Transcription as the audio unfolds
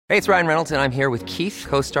Hey, it's Ryan Reynolds, and I'm here with Keith,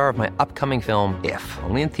 co-star of my upcoming film, If,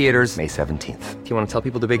 only in theaters May 17th. Do you want to tell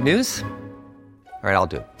people the big news? All right, I'll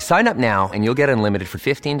do it. Sign up now and you'll get unlimited for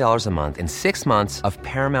 $15 a month and 6 months of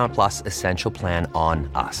Paramount Plus Essential Plan on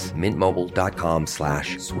us.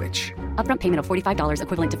 MintMobile.com/switch. Upfront payment of $45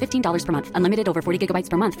 equivalent to $15 per month. Unlimited over 40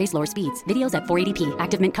 gigabytes per month. Face lower speeds. Videos at 480p.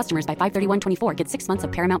 Active Mint customers by 531.24 get 6 months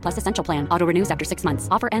of Paramount Plus Essential Plan. Auto renews after 6 months.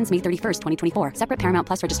 Offer ends May 31st, 2024. Separate Paramount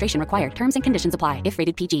Plus registration required. Terms and conditions apply if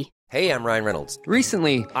rated PG. Hey, I'm Ryan Reynolds.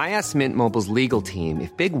 Recently, I asked Mint Mobile's legal team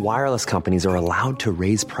if big wireless companies are allowed to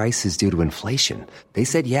raise prices due to inflation. They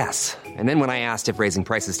said yes. And then when I asked if raising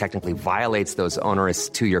prices technically violates those onerous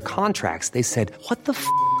 2-year contracts, they said, "What the f***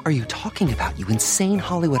 are you talking about, you insane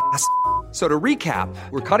Hollywood ass?" So to recap,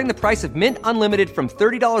 we're cutting the price of Mint Unlimited from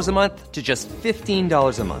 $30 a month to just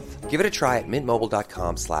 $15 a month. Give it a try at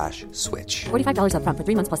mintmobile.com/switch. $45 upfront for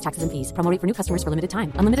 3 months plus taxes and fees. Promo rate for new customers for limited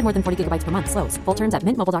time. Unlimited more than 40 gigabytes per month. Slows full terms at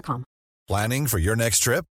mintmobile.com. Planning for your next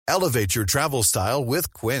trip? Elevate your travel style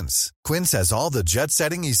with Quince. Quince has all the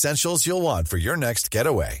jet-setting essentials you'll want for your next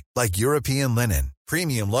getaway, like European linen,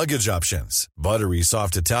 premium luggage options, buttery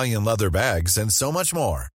soft Italian leather bags, and so much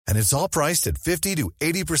more. And it's all priced at 50 to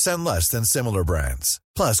 80% less than similar brands.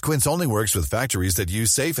 Plus, Quince only works with factories that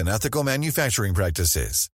use safe and ethical manufacturing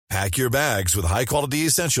practices. Pack your bags with high-quality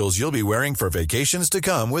essentials you'll be wearing for vacations to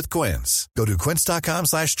come with Quince. Go to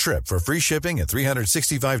quince.com/trip for free shipping and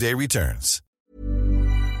 365-day returns.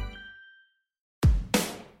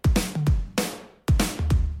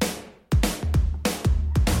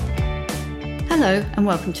 Hello and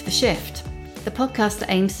welcome to The Shift, the podcast that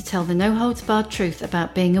aims to tell the no-holds-barred truth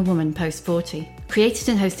about being a woman post-40. Created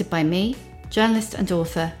and hosted by me, journalist and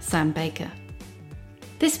author Sam Baker.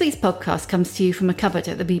 This week's podcast comes to you from a cupboard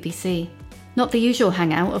at the BBC. Not the usual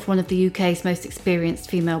hangout of one of the UK's most experienced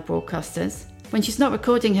female broadcasters. When she's not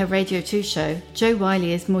recording her Radio 2 show, Jo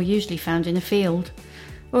Whiley is more usually found in a field,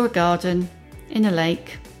 or a garden, in a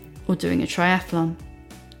lake, or doing a triathlon.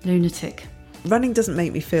 Lunatic. Running doesn't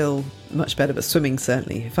make me feel much better, but swimming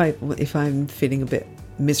certainly. If I'm feeling a bit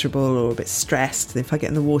miserable or a bit stressed, if I get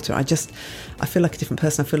in the water, I feel like a different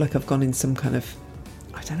person. I feel like I've gone in some kind of,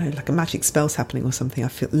 I don't know, like a magic spell's happening or something.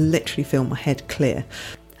 I literally feel my head clear.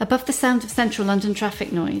 Above the sound of central London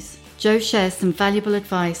traffic noise, Jo shares some valuable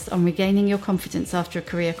advice on regaining your confidence after a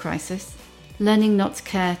career crisis, learning not to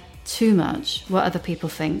care too much what other people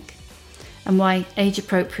think, and why age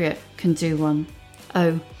appropriate can do one.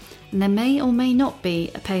 Oh, and there may or may not be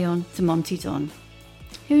a pay-on to Monty Don.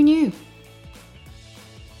 Who knew?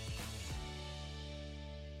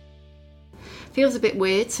 Feels a bit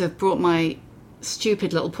weird to have brought my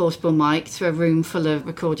stupid little portable mic to a room full of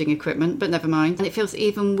recording equipment, but never mind. And it feels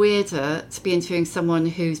even weirder to be interviewing someone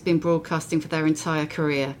who's been broadcasting for their entire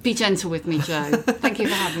career. Be gentle with me, Jo. Thank you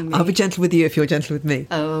for having me. I'll be gentle with you if you're gentle with me.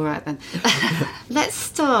 Oh, all right then. Let's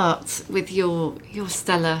start with your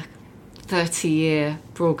stellar 30-year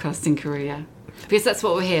broadcasting career, because that's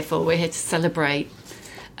what we're here for. We're here to celebrate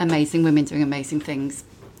amazing women doing amazing things.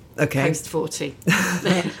 Okay. Post 40.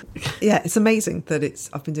 Yeah, it's amazing that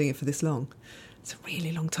I've been doing it for this long. It's a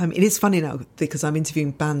really long time. It is funny now because I'm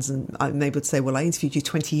interviewing bands and I'm able to say, well, I interviewed you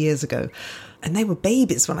 20 years ago. And they were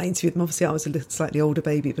babies when I interviewed them. Obviously, I was a slightly older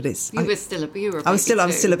baby, but You were still a baby I was still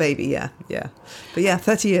a baby, yeah. But yeah,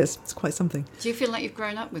 30 years, it's quite something. Do you feel like you've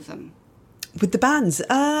grown up with them? With the bands,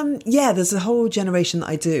 yeah, there's a whole generation that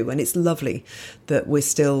I do, and it's lovely that we're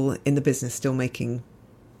still in the business, still making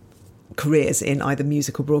careers in either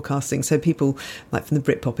music or broadcasting. So people like from the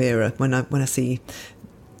Britpop era, when I see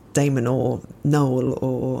Damon or Noel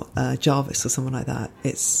or Jarvis or someone like that,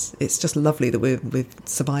 it's just lovely that we're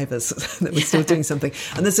survivors, that we're still doing something.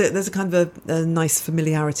 And there's a kind of a nice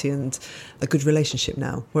familiarity and a good relationship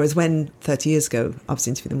now. Whereas when 30 years ago I was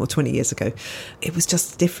interviewing them, or 20 years ago, it was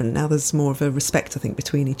just different. Now there's more of a respect, I think,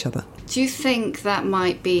 between each other. Do you think that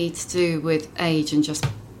might be to do with age and just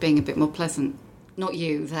being a bit more pleasant? Not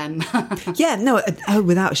you, them. Yeah, no,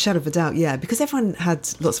 without a shadow of a doubt, yeah. Because everyone had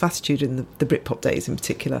lots of attitude in the Britpop days in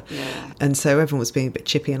particular. Yeah. And so everyone was being a bit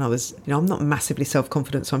chippy, and I was, I'm not massively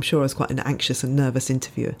self-confident, so I'm sure I was quite an anxious and nervous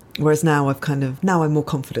interviewer. Whereas now I'm more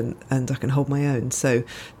confident and I can hold my own. So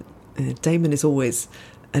Damon is always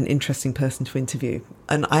an interesting person to interview.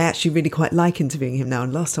 And I actually really quite like interviewing him now.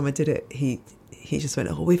 And last time I did it, he just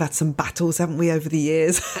went, we've had some battles, haven't we, over the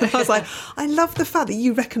years? I was like, I love the fact that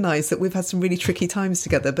you recognise that we've had some really tricky times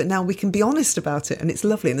together, but now we can be honest about it, and it's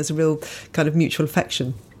lovely, and there's a real kind of mutual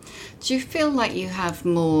affection. Do you feel like you have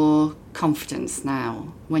more confidence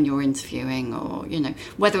now when you're interviewing, or,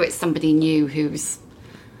 whether it's somebody new who's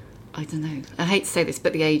I don't know, I hate to say this,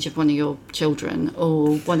 but the age of one of your children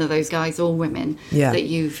or one of those guys or women that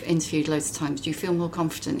you've interviewed loads of times, do you feel more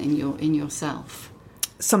confident in yourself?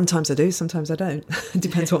 Sometimes I do, sometimes I don't. It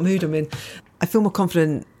depends what mood I'm in. I feel more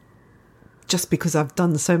confident just because I've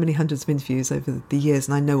done so many hundreds of interviews over the years,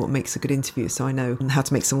 and I know what makes a good interview. So I know how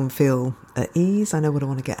to make someone feel at ease. I know what I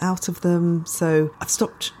want to get out of them. So I've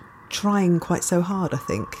stopped trying quite so hard, I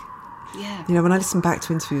think. Yeah. You know, when I listen back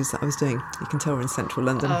to interviews that I was doing, you can tell we're in central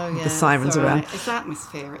London, the sirens around. It's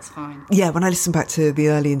atmosphere, it's fine. Yeah, when I listen back to the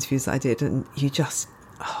early interviews that I did, and you just,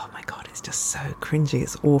 oh my God, it's just so cringy,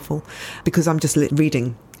 it's awful. Because I'm just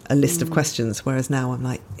reading a list of questions, whereas now I'm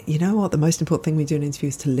like, you know what, the most important thing we do in an interview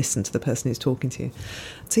is to listen to the person who's talking to you.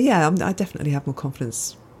 So yeah, I definitely have more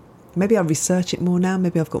confidence. Maybe I research it more now,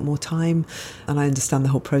 maybe I've got more time and I understand the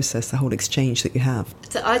whole process, the whole exchange that you have.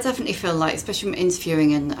 So I definitely feel like, especially from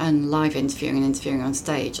interviewing and live interviewing and interviewing on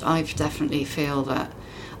stage, I definitely feel that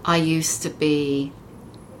I used to be,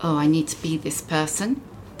 I need to be this person.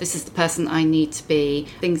 This is the person I need to be.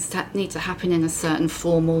 Things need to happen in a certain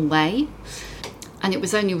formal way. And it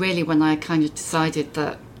was only really when I kind of decided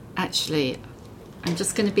that actually I'm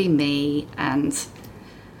just going to be me, and,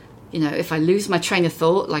 you know, if I lose my train of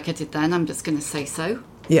thought like I did then, I'm just going to say so.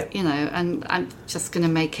 Yeah. You know, and I'm just going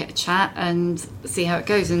to make it a chat and see how it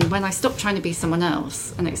goes. And when I stopped trying to be someone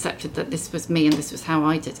else and accepted that this was me and this was how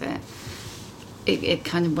I did it, it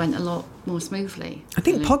kind of went a lot more smoothly. I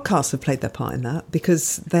think podcasts have played their part in that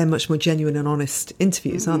because they're much more genuine and honest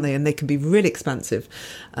interviews, aren't they? And they can be really expansive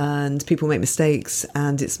and people make mistakes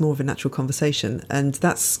and it's more of a natural conversation. And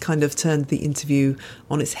that's kind of turned the interview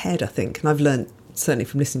on its head, I think. And I've learned certainly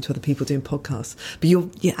from listening to other people doing podcasts. But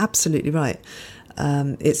you're absolutely right.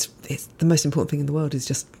 It's the most important thing in the world is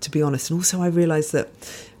just to be honest. And also I realised that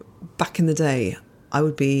back in the day, I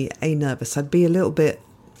would be nervous. I'd be a little bit...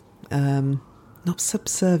 not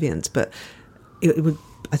subservient, but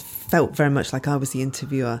I felt very much like I was the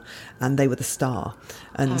interviewer and they were the star.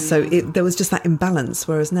 And there was just that imbalance,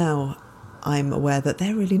 whereas now I'm aware that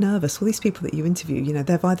they're really nervous. All these people that you interview, you know,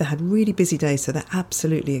 they've either had really busy days, so they're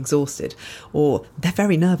absolutely exhausted, or they're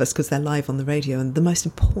very nervous because they're live on the radio. And the most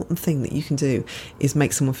important thing that you can do is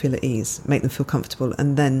make someone feel at ease, make them feel comfortable,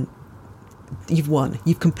 and then you've won.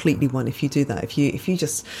 You've completely won if you do that. If you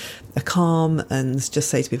just are calm and just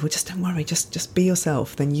say to people, just don't worry, just be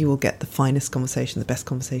yourself, then you will get the finest conversation, the best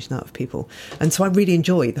conversation out of people. And so I really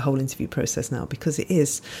enjoy the whole interview process now because it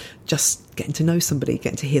is just getting to know somebody,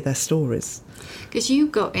 getting to hear their stories. Because you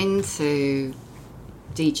got into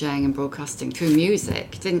DJing and broadcasting through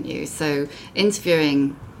music, didn't you? So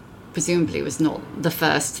interviewing presumably was not the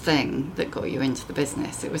first thing that got you into the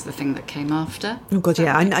business. It was the thing that came after. Oh God,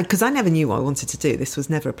 yeah, because I never knew what I wanted to do. This was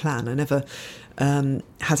never a plan. I never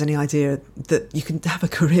had any idea that you can have a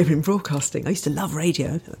career in broadcasting. I used to love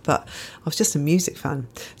radio, but I was just a music fan.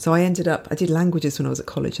 So I did languages when I was at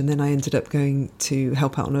college, and then I ended up going to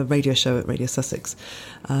help out on a radio show at Radio Sussex.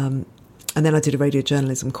 And then I did a radio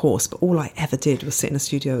journalism course, but all I ever did was sit in a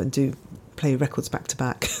studio and play records back to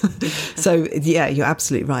back. So yeah, you're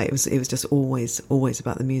absolutely right. It was just always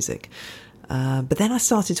about the music. But then I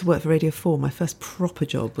started to work for Radio 4. My first proper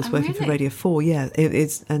job was working for Radio 4. Yeah,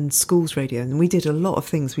 and schools radio, and we did a lot of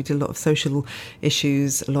things. We did a lot of social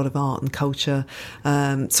issues, a lot of art and culture.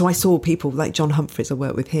 So I saw people like John Humphreys. I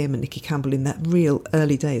worked with him and Nicky Campbell in that real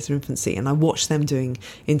early days, their infancy, and I watched them doing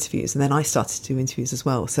interviews, and then I started to do interviews as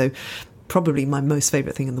well. So probably my most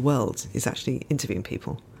favourite thing in the world is actually interviewing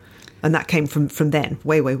people. And that came from then,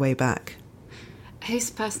 way back. Who's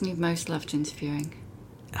the person you've most loved interviewing?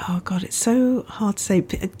 Oh, God, it's so hard to say. I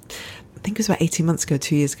think it was about 18 months ago,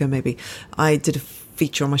 2 years ago maybe. I did a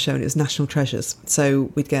feature on my show and it was National Treasures.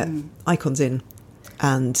 So we'd get icons in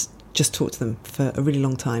and just talk to them for a really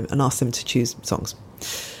long time and ask them to choose songs.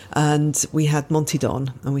 And we had Monty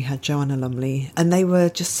Don and we had Joanna Lumley, and they were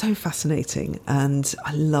just so fascinating, and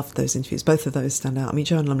I loved those interviews. Both of those stand out. I mean,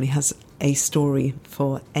 Joanna Lumley has a story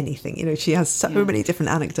for anything. You know, she has so many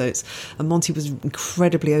different anecdotes, and Monty was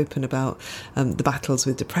incredibly open about the battles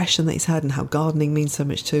with depression that he's had and how gardening means so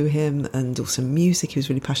much to him, and also music. He was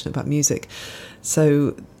really passionate about music.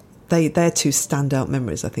 So they're two standout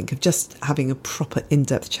memories, I think, of just having a proper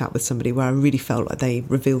in-depth chat with somebody where I really felt like they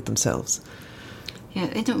revealed themselves. Yeah,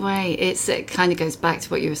 in a way, it kind of goes back to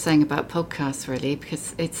what you were saying about podcasts, really,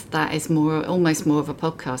 because that is almost more of a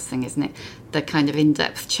podcast thing, isn't it? The kind of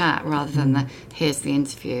in-depth chat rather than here's the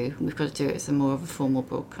interview. We've got to do it as more of a formal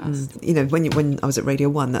broadcast. You know, when I was at Radio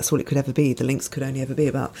 1, that's all it could ever be. The links could only ever be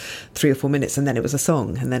about 3 or 4 minutes, and then it was a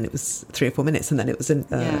song, and then it was 3 or 4 minutes, and then it was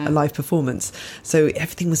a live performance. So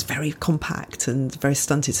everything was very compact and very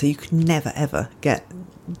stunted, so you could never, ever get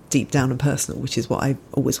deep down and personal, which is what I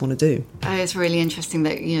always want to do. It's really interesting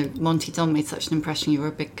that, Monty Don made such an impression. You were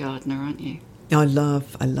a big gardener, aren't you? I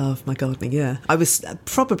love my gardening, yeah. I was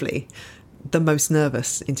probably the most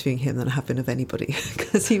nervous interviewing him than I have been of anybody,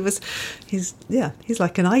 because he's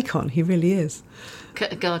like an icon. He really is.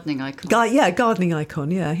 A gardening icon. Gardening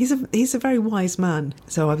icon, yeah. He's a very wise man.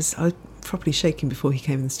 So I was probably shaking before he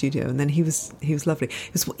came in the studio, and then he was lovely.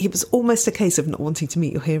 It was almost a case of not wanting to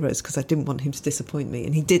meet your heroes, because I didn't want him to disappoint me,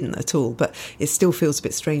 and he didn't at all. But it still feels a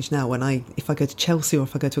bit strange now if I go to Chelsea or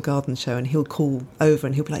if I go to a garden show, and he'll call over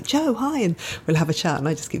and he'll be like, "Joe, hi," and we'll have a chat, and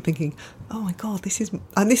I just keep thinking, oh my God, this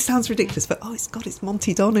sounds ridiculous, but it's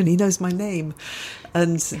Monty Don, and he knows my name.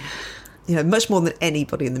 And much more than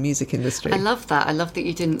anybody in the music industry. I love that. I love that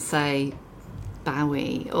you didn't say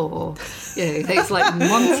Bowie or things like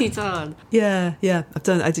Monty Don. Yeah.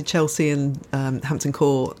 I did Chelsea and Hampton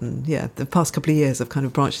Court, and the past couple of years I've kind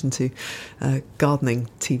of branched into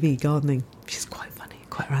TV gardening, which is quite funny,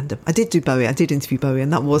 quite random. I did do Bowie. I did interview Bowie,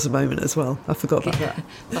 and that was a moment as well. I forgot about that.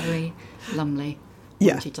 Bowie, Lumley,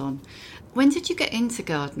 Yeah. Monty Don. When did you get into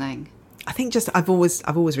gardening? I think I've always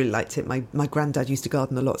really liked it. My granddad used to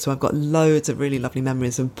garden a lot, so I've got loads of really lovely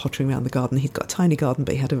memories of pottering around the garden. He'd got a tiny garden,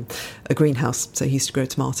 but he had a greenhouse, so he used to grow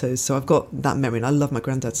tomatoes. So I've got that memory, and I love my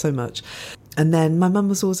granddad so much. And then my mum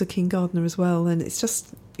was always a keen gardener as well, and it's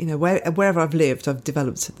just, wherever I've lived, I've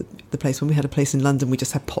developed the place. When we had a place in London, we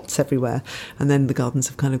just had pots everywhere, and then the gardens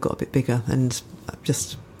have kind of got a bit bigger, and I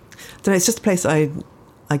don't know, it's just a place I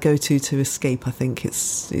go to escape. I think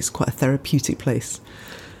it's quite a therapeutic place.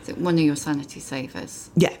 Is it one of your sanity savers?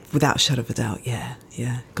 Yeah, without a shadow of a doubt, yeah.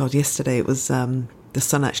 God, yesterday it was, the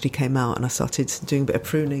sun actually came out, and I started doing a bit of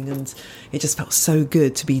pruning, and it just felt so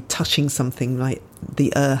good to be touching something like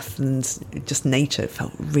the earth and just nature. It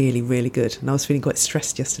felt really, really good, and I was feeling quite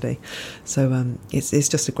stressed yesterday. So it's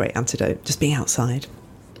just a great antidote, just being outside.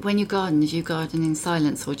 When you garden, do you garden in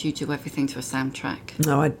silence, or do you do everything to a soundtrack?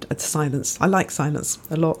 No, I'd silence. I like silence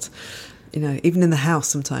a lot. Even in the house,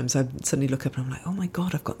 sometimes I suddenly look up and I'm like, oh my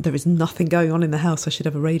God, there is nothing going on in the house. I should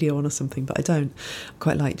have a radio on or something, but I don't. I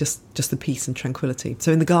quite like just the peace and tranquility.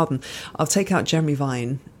 So in the garden, I'll take out Jeremy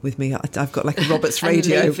Vine with me. I've got like a Roberts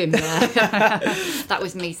radio. Leave him there. That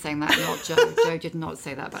was me saying that, not Joe. Joe did not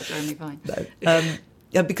say that about Jeremy Vine. No.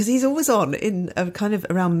 Yeah, because he's always on in kind of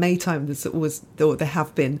around May time. There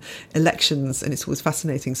have been elections, and it's always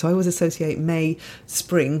fascinating. So I always associate May,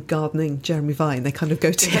 spring, gardening, Jeremy Vine. They kind of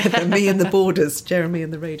go together. Me and the borders, Jeremy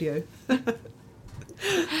and the radio.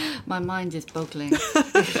 My mind is boggling.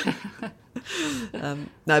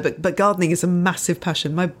 No, but gardening is a massive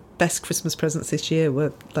passion. My best Christmas presents this year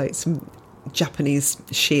were like some Japanese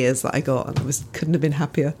shears that I got, and I couldn't have been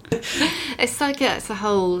happier. It's like it's a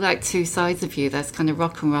whole two sides of you. There's kind of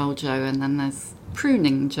rock and roll Joe, and then there's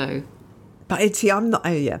pruning Joe. But I'm not.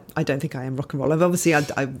 I don't think I am rock and roll.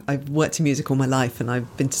 I've worked in music all my life, and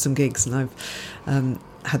I've been to some gigs, and I've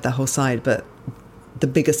had that whole side. But the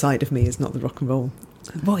bigger side of me is not the rock and roll.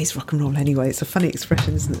 What is rock and roll anyway? It's a funny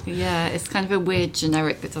expression, isn't it? Yeah, it's kind of a weird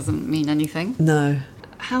generic that doesn't mean anything. No.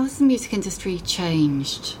 How has the music industry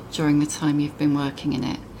changed during the time you've been working in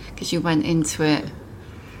it? Because you went into it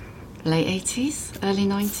late 80s, early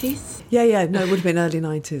 90s? Yeah, no, it would have been early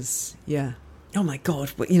 90s, yeah. Oh my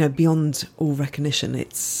God, beyond all recognition,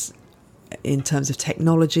 it's, in terms of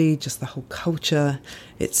technology, just the whole culture,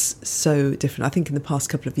 it's so different. I think in the past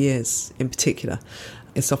couple of years in particular,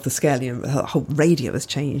 it's off the scale. The whole radio has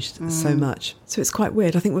changed so much. So it's quite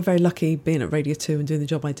weird. I think we're very lucky being at Radio 2 and doing the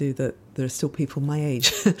job I do that there are still people my age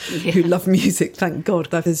who love music. Thank God.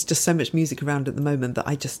 There's just so much music around at the moment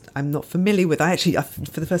that I'm not familiar with. I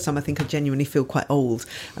for the first time, I think I genuinely feel quite old,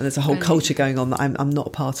 and there's a whole culture going on that I'm not a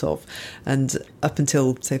part of. And up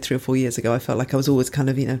until, say, 3 or 4 years ago, I felt like I was always kind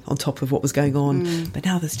of, on top of what was going on. But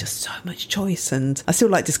now there's just so much choice, and I still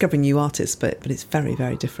like discovering new artists, but it's very,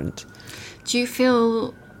 very different. Do you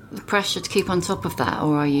feel the pressure to keep on top of that,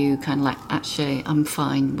 or are you kind of like, actually, I'm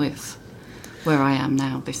fine with where I am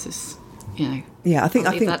now? This is, Yeah, I think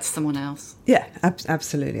that's someone else. Yeah,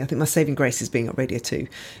 absolutely. I think my saving grace is being at Radio 2.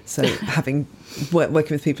 So having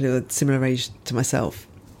working with people who are similar age to myself.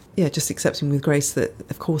 Yeah, just accepting with grace that,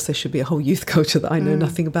 of course, there should be a whole youth culture that I know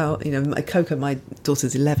nothing about. Coco, my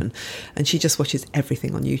daughter's 11, and she just watches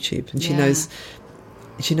everything on YouTube, and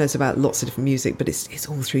she knows about lots of different music, but it's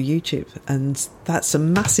all through YouTube, and that's a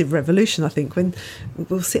massive revolution. I think when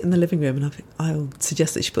we'll sit in the living room and I'll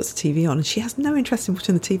suggest that she puts the TV on, and she has no interest in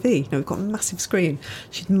watching the TV. We've got a massive screen.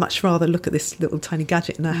 She'd much rather look at this little tiny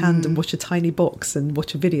gadget in her hand and watch a tiny box and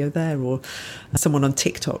watch a video there, or someone on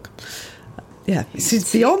TikTok. Yeah,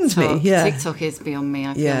 it's beyond me. Yeah, TikTok is beyond me.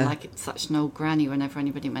 I feel like it's such an old granny whenever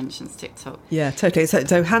anybody mentions TikTok. Yeah, totally.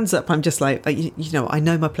 So hands up, I'm just like, you know, I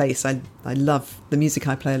know my place. I love the music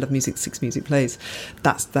I play. I love music. Six Music plays.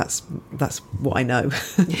 That's what I know.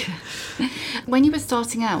 Yeah. When you were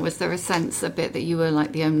starting out, was there a sense a bit that you were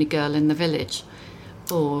like the only girl in the village,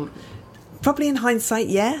 or? Probably in hindsight,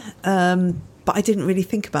 yeah. But I didn't really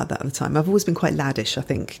think about that at the time. I've always been quite laddish, I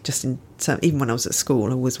think, just in terms, even when I was at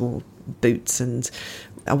school, I always wore boots and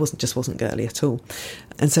I wasn't girly at all.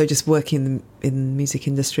 And so just working in the music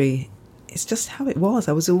industry, it's just how it was.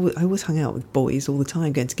 I always hung out with boys all the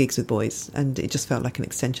time, going to gigs with boys, and it just felt like an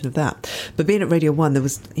extension of that. But being at Radio 1, there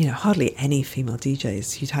was, you know, hardly any female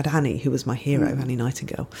DJs. You'd had Annie, who was my hero, Annie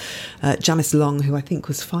Nightingale. Janice Long, who I think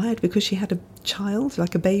was fired because she had a child,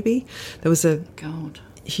 like a baby. There was a... God.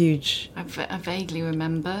 Huge. I vaguely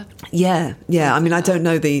remember. Yeah. I mean, I don't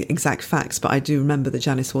know the exact facts, but I do remember that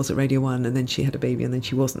Janice was at Radio 1 and then she had a baby and then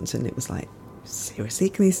she wasn't, and it was like, seriously,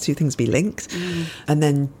 can these two things be linked? And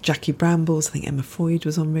then Jackie Brambles, I think Emma Freud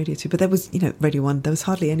was on Radio 2, but there was, you know, Radio 1, there was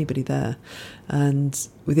hardly anybody there. And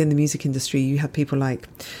within the music industry, you had people like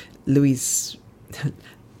Louise...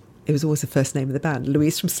 It was always the first name of the band.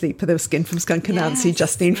 Louise from Sleeper, there was Skin from Skunk Anansie,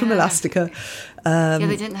 Justine from Elastica. Yeah,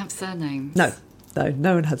 they didn't have surnames.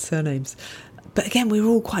 No one had surnames. But again, we were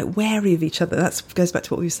all quite wary of each other. That goes back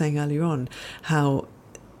to what we were saying earlier on, how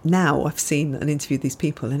now I've seen and interviewed these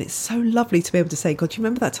people, and it's so lovely to be able to say, God, do you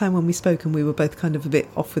remember that time when we spoke and we were both kind of a bit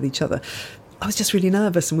off with each other? I was just really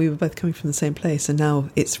nervous and we were both coming from the same place, and now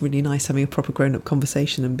it's really nice having a proper grown-up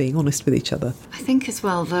conversation and being honest with each other. I think as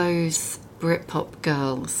well, those Britpop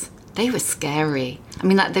girls, they were scary. I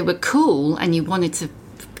mean, like, they were cool and you wanted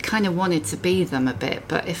to be them a bit,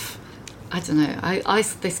 but I don't know.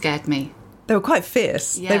 They scared me. They were quite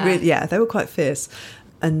fierce. Yeah. They were quite fierce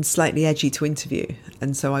and slightly edgy to interview.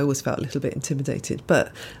 And so I always felt a little bit intimidated.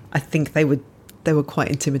 But I think they were quite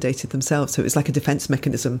intimidated themselves. So it was like a defence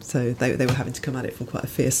mechanism. So they were having to come at it from quite a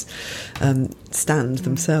fierce stand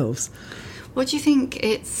themselves. What do you think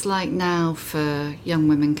it's like now for young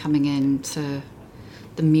women coming into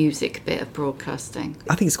the music bit of broadcasting?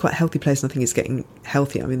 I think it's quite a healthy place, and I think it's getting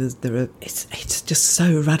healthier. I mean, it's just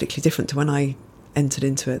so radically different to when I entered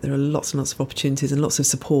into it. There are lots and lots of opportunities and lots of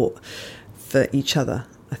support for each other,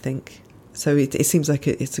 I think. So it seems like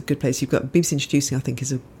it's a good place. You've got BBC Introducing, I think,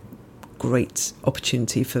 is a great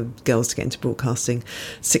opportunity for girls to get into broadcasting.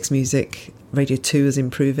 Six Music, Radio 2 is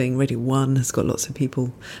improving. Radio 1 has got lots of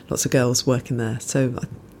people, lots of girls working there. So,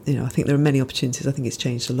 you know, I think there are many opportunities. I think it's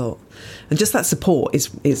changed a lot. And just that support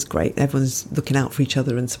is great. Everyone's looking out for each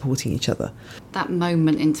other and supporting each other. That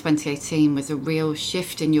moment in 2018 was a real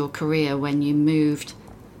shift in your career when you moved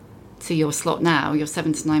to your slot now, your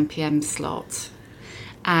 7 to 9 p.m. slot.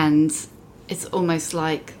 And it's almost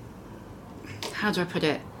like, how do I put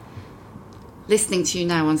it? Listening to you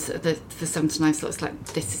now on the 7 to 9 slot, it's like,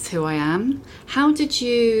 this is who I am. How did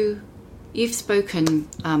you've spoken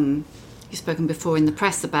before in the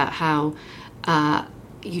press about how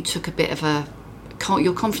you took a bit of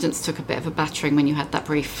your confidence took a bit of a battering when you had that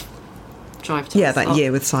brief drive to the slot. That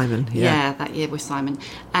year with Simon. Yeah, that year with Simon.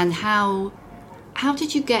 And how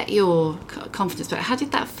did you get your confidence back? How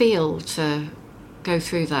did that feel to go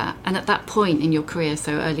through that? And at that point in your career,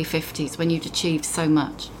 so early 50s, when you'd achieved so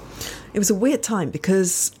much? It was a weird time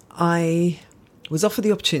because I was offered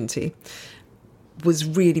the opportunity, was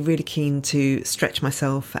really, really keen to stretch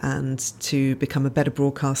myself and to become a better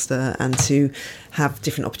broadcaster and to have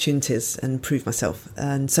different opportunities and prove myself.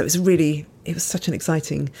 And so it was such an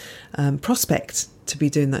exciting prospect to be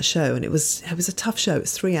doing that show. And it was a tough show. It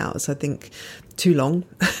was 3 hours, I think, too long,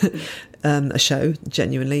 a show,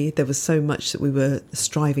 genuinely. There was so much that we were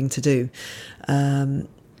striving to do.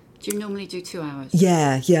 Do you normally do 2 hours?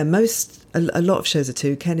 Yeah. A lot of shows are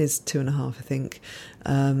 2. Ken is 2.5, I think.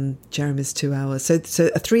 Jeremy's 2 hours. So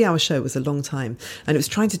a 3 hour show was a long time. And it was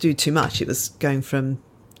trying to do too much. It was going from,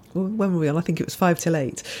 when were we on? I think it was 5 till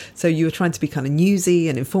 8. So you were trying to be kind of newsy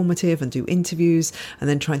and informative and do interviews, and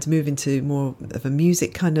then trying to move into more of a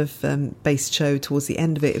music kind of based show towards the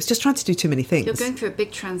end of it. It was just trying to do too many things. You're going through a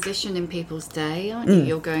big transition in people's day, aren't you?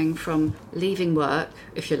 You're going from leaving work,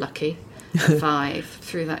 if you're lucky, at 5,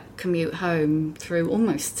 through that commute home, through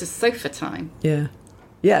almost to sofa time. Yeah.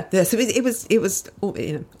 So it was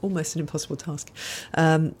almost an impossible task,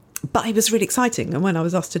 but it was really exciting. And when I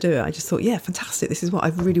was asked to do it, I just thought, yeah, fantastic. This is what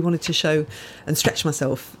I've really wanted to show and stretch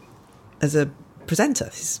myself as a presenter.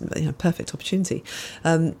 This is a perfect opportunity.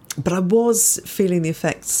 But I was feeling the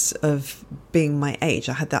effects of being my age.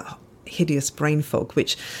 I had that hideous brain fog,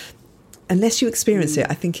 which, unless you experience it,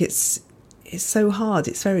 I think it's it's so hard.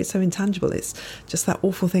 It's so intangible. It's just that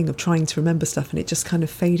awful thing of trying to remember stuff and it just kind of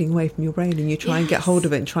fading away from your brain, and you try and get hold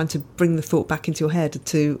of it and trying to bring the thought back into your head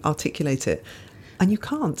to articulate it. And you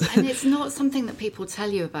can't. And it's not something that people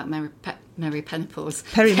tell you about perimenopause.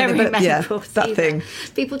 Perimenopause, that either. thing.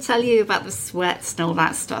 People tell you about the sweats and all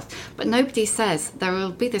that stuff, but nobody says there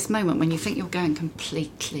will be this moment when you think you're going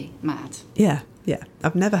completely mad. Yeah.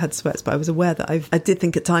 I've never had sweats, but I was aware that I did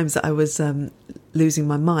think at times that I was losing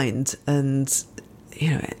my mind, and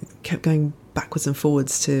it kept going backwards and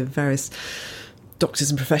forwards to various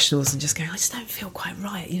doctors and professionals and just going, I just don't feel quite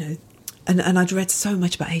right, And I'd read so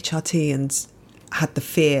much about HRT and had the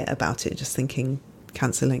fear about it, just thinking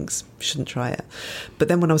cancer links, shouldn't try it. But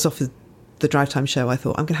then when I was offered the Drive Time show, I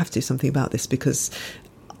thought I'm going to have to do something about this, because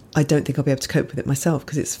I don't think I'll be able to cope with it myself,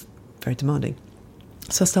 because it's very demanding.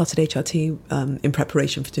 So I started HRT in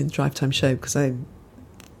preparation for doing the Drive Time show, because I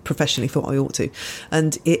professionally thought I ought to.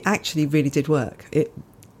 And it actually really did work.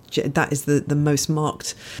 That is the most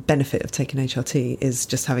marked benefit of taking HRT, is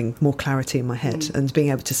just having more clarity in my head and being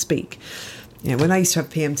able to speak. When I used to have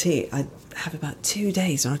PMT, I'd have about 2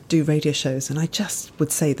 days and I'd do radio shows, and I just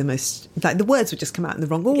would say the most, like, the words would just come out in the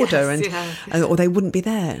wrong order, or they wouldn't be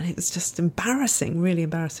there. And it was just embarrassing, really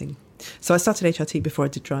embarrassing. So I started HRT before I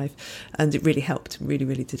did Drive, and it really helped, really,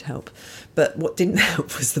 really did help. But what didn't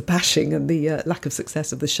help was the bashing and the lack of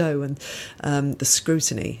success of the show, and the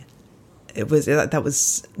scrutiny. That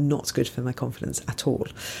was not good for my confidence at all.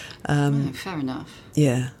 Fair enough.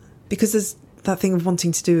 Yeah, because there's that thing of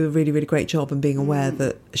wanting to do a really, really great job and being aware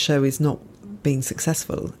that a show is not being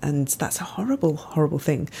successful, and that's a horrible, horrible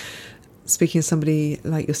thing. Speaking of somebody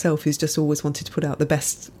like yourself who's just always wanted to put out the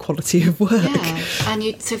best quality of work. Yeah, and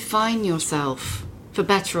you define yourself, for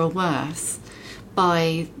better or worse,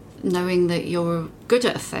 by knowing that you're good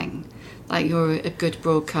at a thing. Like, you're a good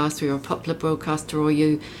broadcaster, you're a popular broadcaster, or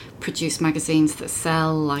you produce magazines that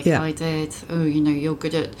sell, like I did. Oh, you're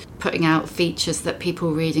good at putting out features that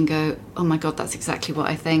people read and go, oh my God, that's exactly what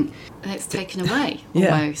I think. And it's taken away,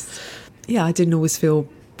 almost. Yeah, I didn't always feel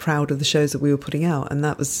proud of the shows that we were putting out, and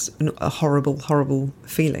that was a horrible, horrible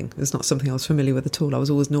feeling. It was not something I was familiar with at all. I was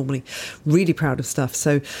always normally really proud of stuff.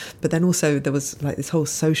 So, but then also there was like this whole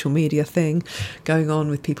social media thing going on,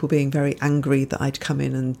 with people being very angry that I'd come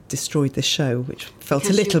in and destroyed this show, which felt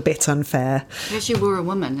a little bit unfair. Because you were a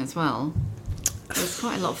woman as well. There was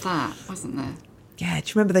quite a lot of that, wasn't there? Yeah, do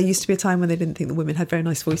you remember there used to be a time when they didn't think that women had very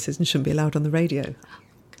nice voices and shouldn't be allowed on the radio?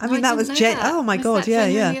 I mean, that was oh my God,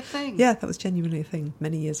 a thing? Yeah, that was genuinely a thing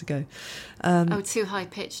many years ago. Too high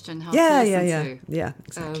pitched and hard. Yeah,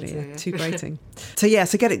 exactly. Oh, too grating.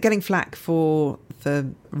 So getting flack for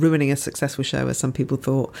ruining a successful show, as some people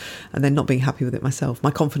thought, and then not being happy with it myself. My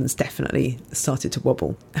confidence definitely started to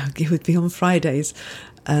wobble. It would be on Fridays,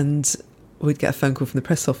 and we'd get a phone call from the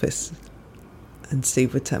press office, and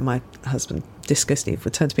Steve would my husband, Disco Steve,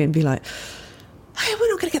 would turn to me and be like, hey, we're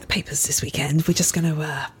not going to get the papers this weekend. We're just going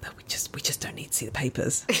to, we just don't need to see the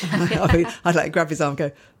papers. I'd like grab his arm and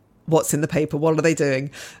go, what's in the paper? What are they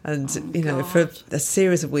doing? And, for a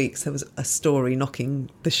series of weeks, there was a story knocking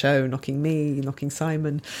the show, knocking me, knocking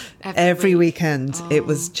Simon. Every weekend. It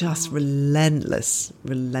was just relentless.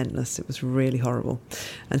 It was really horrible.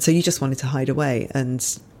 And so you just wanted to hide away. And,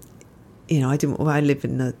 I live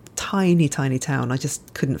in a tiny, tiny town. I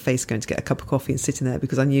just couldn't face going to get a cup of coffee and sitting there,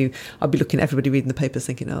 because I knew I'd be looking at everybody reading the papers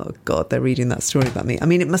thinking, oh God, they're reading that story about me. I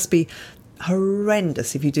mean, it must be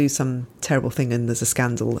horrendous if you do some terrible thing and there's a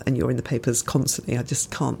scandal and you're in the papers constantly. I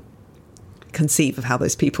just can't conceive of how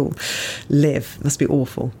those people live. It must be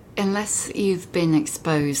awful. Unless you've been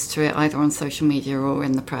exposed to it either on social media or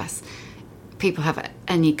in the press, people have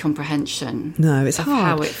any comprehension it's of hard.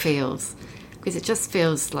 How it feels. Because it just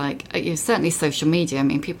feels like, certainly social media, I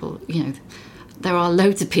mean, people, there are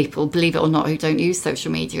loads of people, believe it or not, who don't use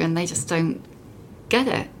social media, and they just don't get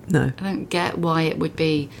it. No. I don't get why it would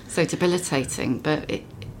be so debilitating, but it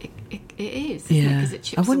is, yeah. Because it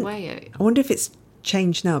chips away at it. I wonder if it's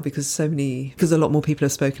changed now, because a lot more people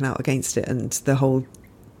have spoken out against it, and the whole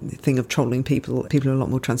thing of trolling people are a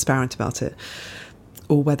lot more transparent about it.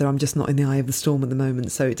 Or whether I'm just not in the eye of the storm at the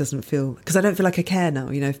moment, so it doesn't feel... Because I don't feel like I care now.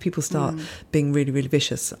 If people start being really, really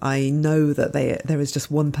vicious, I know that there is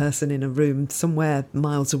just one person in a room somewhere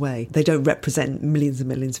miles away. They don't represent millions and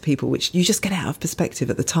millions of people, which you just get out of perspective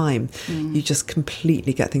at the time. You just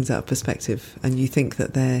completely get things out of perspective, and you think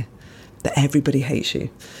that everybody hates you.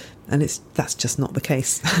 And that's just not the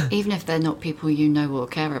case. Even if they're not people you know or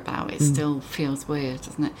care about, it still feels weird,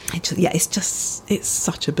 doesn't it? It's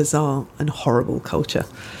such a bizarre and horrible culture.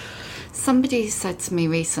 Somebody said to me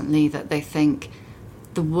recently that they think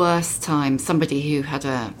the worst time, somebody who had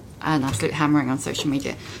a an absolute hammering on social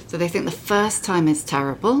media. So they think the first time is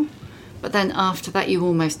terrible, but then after that you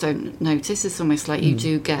almost don't notice. It's almost like you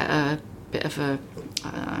do get a bit of a,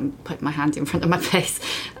 I'm putting my hand in front of my face,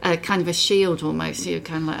 a kind of a shield almost. You're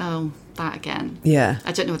kind of like, oh, that again. Yeah.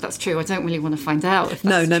 I don't know if that's true. I don't really want to find out if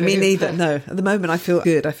that's No, true, me neither. but... No, at the moment I feel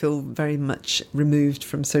good. I feel very much removed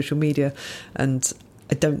from social media, and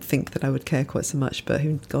I don't think that I would care quite so much, but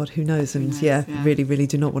who knows? And really, really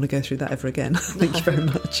do not want to go through that ever again. Thank you very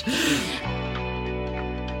much.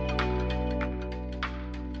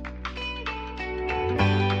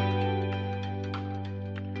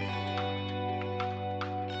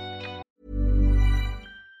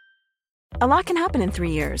 A lot can happen in 3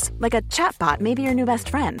 years, like a chatbot may be your new best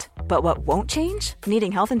friend. But what won't change?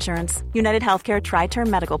 Needing health insurance. United Healthcare Tri-Term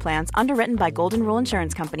Medical Plans, underwritten by Golden Rule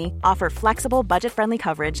Insurance Company, offer flexible, budget-friendly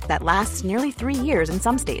coverage that lasts nearly 3 years in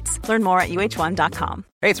some states. Learn more at uh1.com.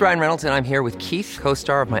 Hey, it's Ryan Reynolds, and I'm here with Keith,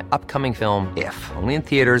 co-star of my upcoming film, If, only in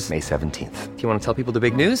theaters May 17th. Do you want to tell people the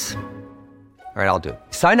big news? All right, I'll do it.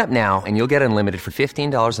 Sign up now and you'll get unlimited for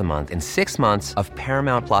 $15 a month and 6 months of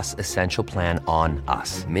Paramount Plus Essential Plan on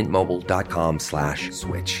us.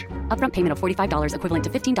 MintMobile.com/switch. Upfront payment of $45 equivalent to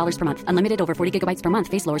 $15 per month. Unlimited over 40 gigabytes per month.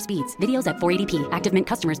 Face lower speeds. Videos at 480p. Active Mint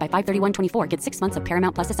customers by 531.24 get 6 months of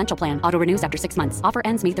Paramount Plus Essential Plan. Auto renews after 6 months. Offer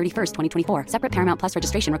ends May 31st, 2024. Separate Paramount Plus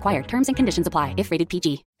registration required. Terms and conditions apply if rated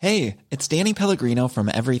PG. Hey, it's Danny Pellegrino from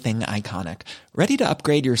Everything Iconic. Ready to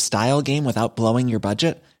upgrade your style game without blowing your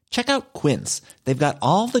budget? Check out Quince. They've got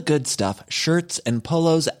all the good stuff, shirts and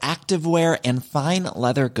polos, activewear, and fine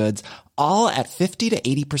leather goods, all at 50 to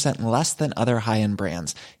 80% less than other high-end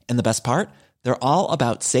brands. And the best part? They're all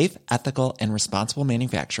about safe, ethical, and responsible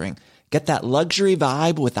manufacturing. Get that luxury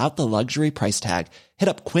vibe without the luxury price tag. Hit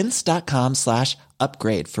up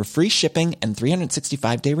quince.com/upgrade for free shipping and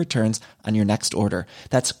 365-day returns on your next order.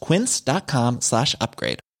 That's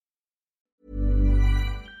quince.com/upgrade.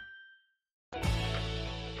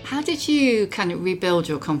 How did you kind of rebuild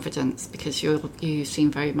your confidence? Because you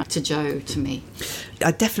seem very much a Joe to me.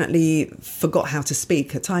 I definitely forgot how to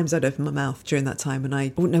speak. At times I'd open my mouth during that time and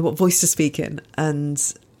I wouldn't know what voice to speak in. And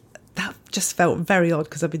that just felt very odd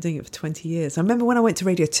because I've been doing it for 20 years. I remember when I went to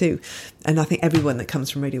Radio 2, and I think everyone that comes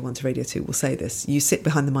from Radio 1 to Radio 2 will say this, you sit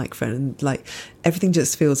behind the microphone and like everything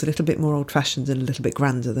just feels a little bit more old-fashioned and a little bit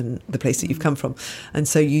grander than the place that you've come from. And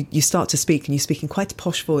so you start to speak and you speak in quite a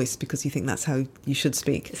posh voice because you think that's how you should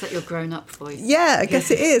speak. Is that your grown-up voice? Yeah, I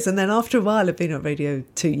guess it is. And then after a while of being at Radio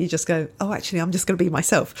 2, you just go, oh, actually, I'm just going to be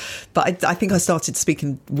myself. But I think I started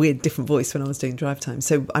speaking weird, different voice when I was doing drive time.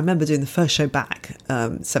 So I remember doing the first show back,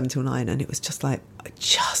 7 till 9, and it was just like,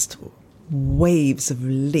 waves of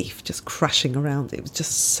relief just crashing around. It was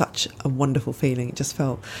just such a wonderful feeling. It just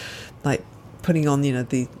felt like putting on,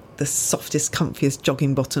 the softest, comfiest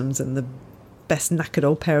jogging bottoms and the best knackered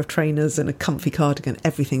old pair of trainers and a comfy cardigan.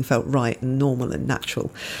 Everything felt right and normal and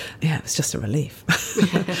natural. Yeah, it was just a relief.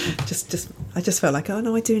 I just felt like, oh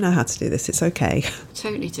no, I do know how to do this. It's okay.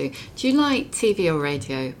 Totally do. Do you like TV or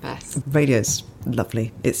radio best? Radio's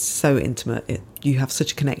lovely. It's so intimate. You have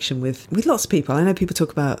such a connection with lots of people. I know people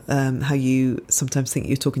talk about how you sometimes think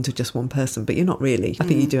you're talking to just one person, but you're not really. I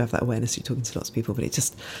think you do have that awareness you're talking to lots of people, but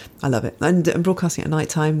I love it. And broadcasting at night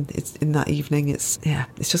time, it's in that evening, it's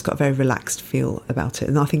just got a very relaxed feel about it.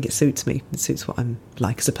 And I think it suits me. It suits what I'm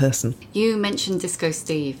like as a person. You mentioned Disco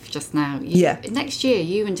Steve just now. Next year,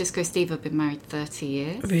 you and Disco Steve have been married 30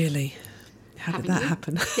 years. Really? How did that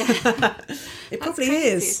happen? Yeah. It probably crazy,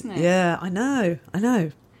 is. Isn't it? Yeah, I know.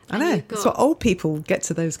 It's what old people get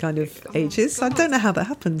to those kind of ages. God. I don't know how that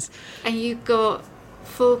happens. And you've got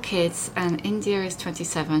 4 kids, and India is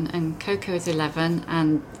 27, and Coco is 11,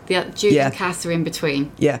 and Jude and Cass are in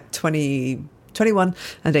between. Yeah, 21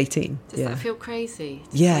 and 18. Does that feel crazy?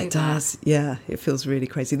 Yeah, it does. Yeah, it feels really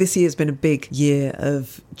crazy. This year's been a big year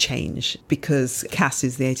of change because Cass,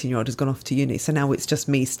 is the 18-year-old, has gone off to uni. So now it's just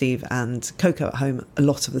me, Steve, and Coco at home a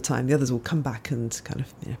lot of the time. The others will come back and kind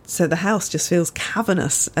of, So the house just feels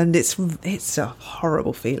cavernous, and it's a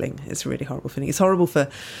horrible feeling. It's a really horrible feeling. It's horrible for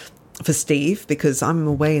Steve because I'm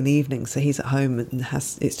away in the evening, so he's at home and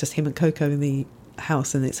it's just him and Coco in the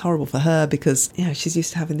house, and it's horrible for her because she's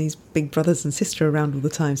used to having these big brothers and sister around all the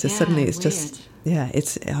time, so suddenly it's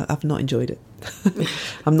weird. I've not enjoyed it.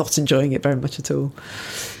 I'm not enjoying it very much at all.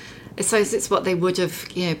 I suppose it's what they would have,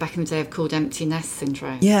 back in the day have called empty nest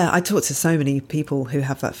syndrome. Yeah, I talk to so many people who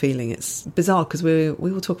have that feeling. It's bizarre because we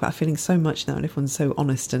all talk about feeling so much now, and everyone's so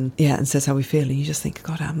honest and says how we feel, and you just think,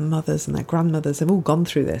 God, our mothers and our grandmothers have all gone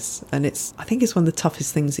through this, and I think it's one of the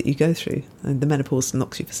toughest things that you go through. And the menopause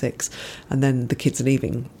knocks you for 6, and then the kids are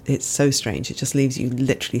leaving. It's so strange. It just leaves you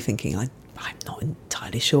literally thinking, I I'm not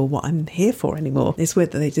entirely sure what I'm here for anymore. It's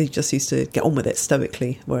weird that they just used to get on with it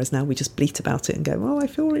stoically, whereas now we just bleat about it and go, oh, I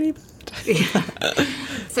feel really bad.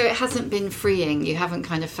 So it hasn't been freeing? You haven't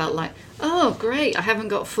kind of felt like, oh, great, I haven't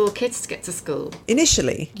got 4 kids to get to school?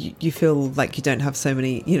 Initially, you feel like you don't have so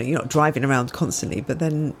many, you're not driving around constantly, but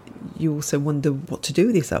then you also wonder what to do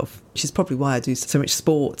with yourself, which is probably why I do so much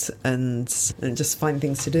sport and just find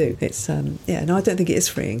things to do. It's, I don't think it is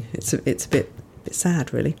freeing. It's a bit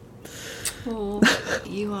sad, really. Oh,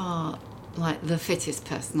 you are like the fittest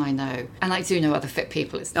person I know, and I do know other fit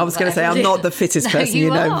people. I was going to say I'm not the fittest person you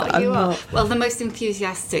know. But I'm not. Well, the most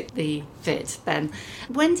enthusiastically fit. Then,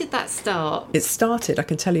 when did that start? It started, I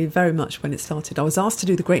can tell you very much when it started. I was asked to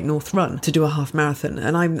do the Great North Run, to do a half marathon,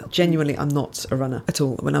 and I'm not a runner at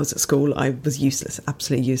all. When I was at school, I was useless,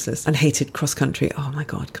 absolutely useless, and hated cross country. Oh my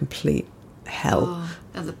God, complete hell. Oh,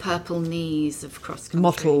 and the purple knees of cross country.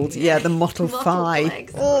 Mottled, the mottled thigh.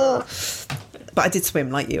 Legs. But I did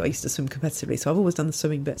swim like you. I used to swim competitively, so I've always done the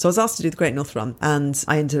swimming bit. So I was asked to do the Great North Run, and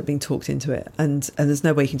I ended up being talked into it. And there's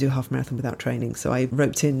no way you can do a half marathon without training. So I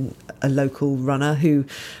roped in a local runner who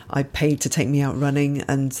I paid to take me out running,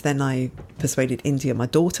 and then I persuaded India, my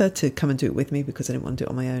daughter, to come and do it with me because I didn't want to do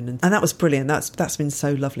it on my own. And that was brilliant. That's been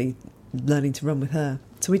so lovely, learning to run with her.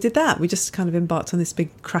 So we did that. We just kind of embarked on this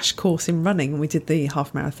big crash course in running, and we did the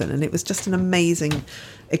half marathon, and it was just an amazing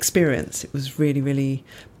experience. It was really, really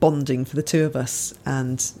bonding for the two of us.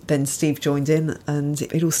 And then Steve joined in, and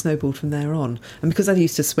it all snowballed from there on. And because I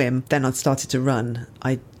used to swim, then I'd started to run.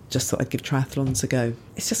 I just thought I'd give triathlons a go.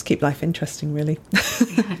 It's just keep life interesting, really. I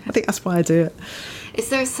think that's why I do it. Is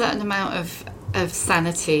there a certain amount of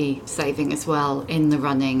sanity saving as well in the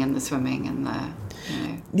running and the swimming and the...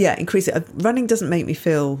 Yeah, increase it. Running doesn't make me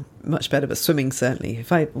feel much better, but swimming certainly.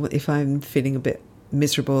 If I'm feeling a bit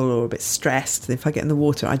miserable or a bit stressed, if I get in the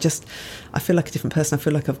water, I feel like a different person. I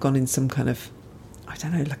feel like I've gone in some kind of, I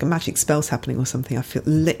don't know, like a magic spell's happening or something. I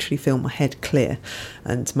literally feel my head clear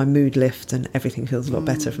and my mood lift, and everything feels a lot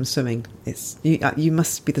better from swimming. It's you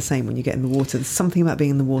must be the same when you get in the water. There's something about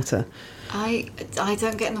being in the water. I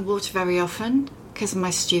don't get in the water very often because of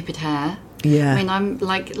my stupid hair. Yeah. I mean, I'm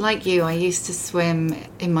like you. I used to swim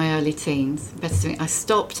in my early teens. I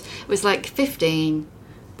stopped. It was like 15,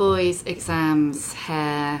 boys, exams,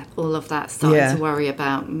 hair, all of that. Started to worry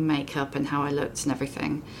about makeup and how I looked and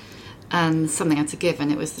everything. And something had to give,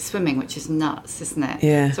 and it was the swimming, which is nuts, isn't it?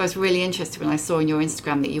 Yeah. So I was really interested when I saw on your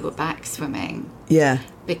Instagram that you were back swimming. Yeah.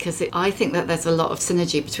 Because I think that there's a lot of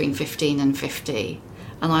synergy between 15 and 50.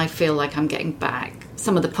 And I feel like I'm getting back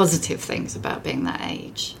some of the positive things about being that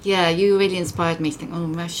age. Yeah, you really inspired me to think,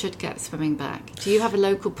 I should get swimming back. Do you have a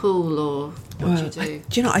local pool, or what do you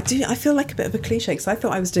do? I feel like a bit of a cliche, because I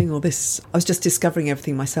thought I was doing all this. I was just discovering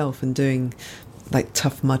everything myself and doing like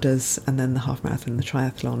Tough Mudders, and then the half marathon, the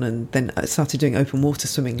triathlon, and then I started doing open water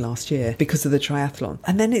swimming last year because of the triathlon.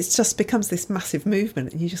 And then it just becomes this massive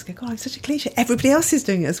movement, and you just go, God, I'm such a cliche. Everybody else is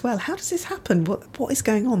doing it as well. How does this happen? What is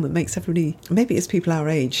going on that makes everybody, maybe it's people our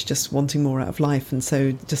age just wanting more out of life, and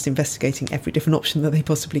so just investigating every different option that they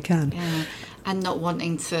possibly can. Yeah, and not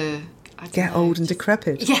wanting to... Get old and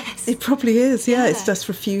decrepit. Yes. It probably is, yeah. It's just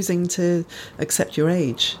refusing to accept your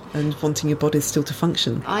age and wanting your body still to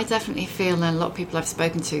function. I definitely feel, and a lot of people I've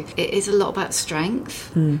spoken to, it is a lot about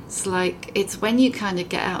strength. It's like, it's when you kind of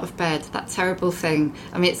get out of bed, that terrible thing,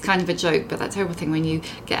 I mean, it's kind of a joke, but that terrible thing when you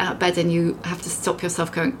get out of bed and you have to stop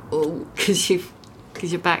yourself going, oh, because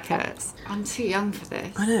your back hurts. I'm too young for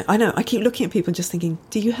this. I know. I keep looking at people and just thinking,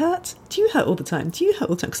 do you hurt? Do you hurt all the time? Do you hurt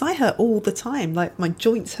all the time? Because I hurt all the time. Like, my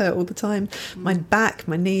joints hurt all the time, my back,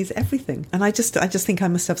 my knees, everything. And I just think I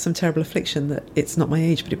must have some terrible affliction that it's not my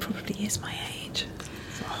age, but it probably is my age.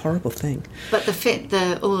 It's a horrible thing. But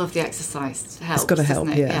all of the exercise helps. It's got to help,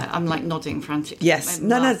 doesn't it? yeah. I'm like nodding frantically. Yes. It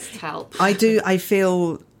No. must help. I do. I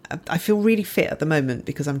feel really fit at the moment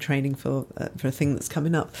because I'm training for a thing that's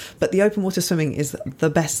coming up. But the open water swimming is the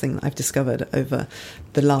best thing that I've discovered over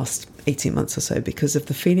the last 18 months or so, because of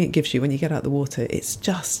the feeling it gives you when you get out of the water. It's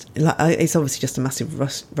just like, it's obviously just a massive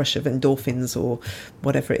rush of endorphins or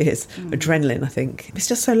whatever it is, adrenaline, I think. It's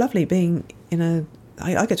just so lovely being in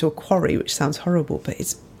I go to a quarry, which sounds horrible, but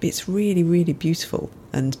it's really, really beautiful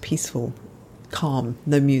and peaceful. Calm,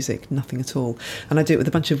 no music, nothing at all. And I do it with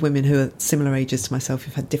a bunch of women who are similar ages to myself,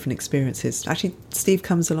 who've had different experiences. Actually, Steve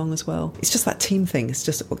comes along as well. It's just that team thing. It's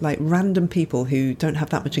just like random people who don't have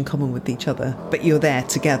that much in common with each other, but you're there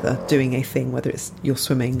together doing a thing, whether it's you're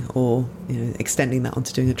swimming or extending that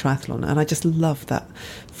onto doing a triathlon. And I just love that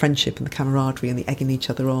friendship and the camaraderie and the egging each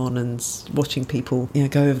other on, and watching people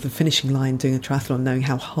go over the finishing line doing a triathlon, knowing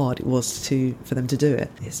how hard it was for them to do it.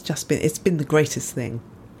 It's been the greatest thing.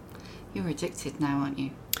 You're addicted now, aren't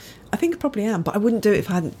you? I think I probably am, but I wouldn't do it if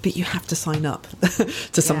I hadn't. But you have to sign up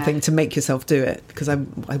to something to make yourself do it, because I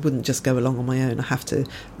wouldn't just go along on my own. I have to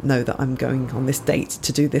know that I'm going on this date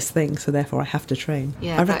to do this thing, so therefore I have to train.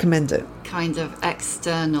 Yeah, I recommend it. Kind of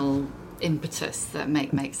external impetus that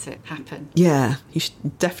makes it happen. Yeah, you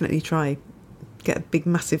should definitely try. Get a big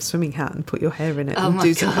massive swimming hat and put your hair in it and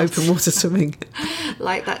do some open water swimming.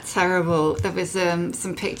 Like that terrible, there was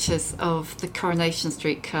some pictures of the Coronation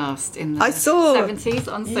Street cast in the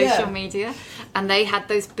 70s on social media, and they had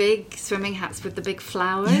those big swimming hats with the big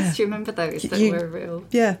flowers. Do you remember those that were real?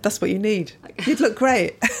 Yeah, that's what you need. You'd look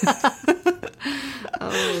great.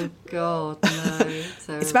 Oh God, no.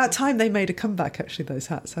 It's about time they made a comeback, actually, those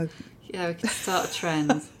hats. Yeah, we can start a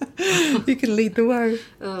trend. You can lead the way.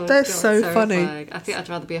 Oh, They're God, so funny. I think I'd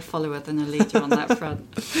rather be a follower than a leader on that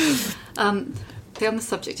front. On the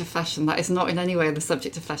subject of fashion, that is not in any way on the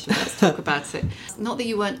subject of fashion. Let's talk about it. Not that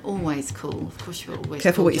you weren't always cool. Of course you were always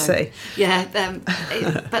Careful cool. What you say. Yeah,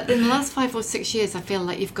 but in the last 5 or 6 years, I feel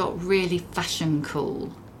like you've got really fashion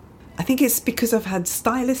cool. I think it's because I've had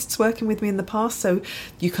stylists working with me in the past, so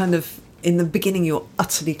you kind of, in the beginning, you're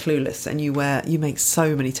utterly clueless and you make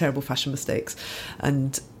so many terrible fashion mistakes,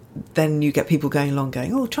 and then you get people going along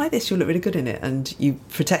going, oh, try this, you'll look really good in it, and you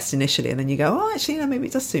protest initially, and then you go, oh, actually, no, maybe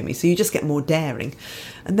it does suit me, so you just get more daring.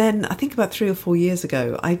 And then I think about 3 or 4 years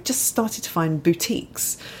ago, I just started to find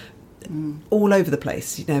boutiques all over the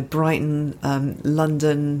place, Brighton,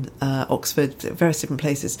 London, Oxford, various different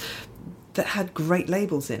places, that had great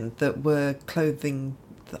labels in, that were clothing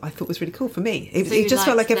that I thought was really cool for me. It just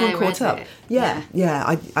felt like everyone caught up.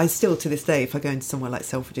 Yeah. I still, to this day, if I go into somewhere like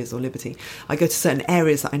Selfridges or Liberty, I go to certain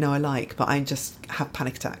areas that I know I like, but I just have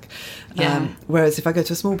panic attack. Whereas if I go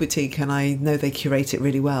to a small boutique and I know they curate it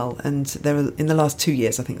really well, and there are, in the last 2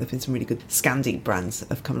 years, I think there have been some really good Scandi brands that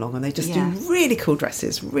have come along, and they just do really cool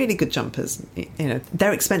dresses, really good jumpers.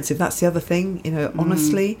 They're expensive. That's the other thing.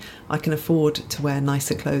 Honestly, I can afford to wear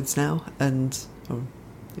nicer clothes now, and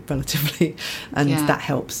relatively, and that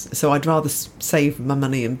helps. So I'd rather save my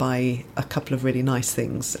money and buy a couple of really nice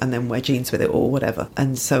things and then wear jeans with it or whatever.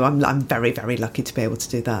 And so I'm very, very lucky to be able to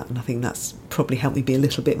do that, and I think that's probably helped me be a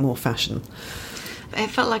little bit more fashion. It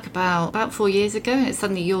felt like about 4 years ago, and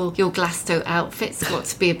suddenly your Glasto outfits got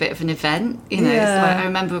to be a bit of an event. It's like, I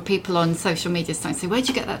remember people on social media starting to say, where'd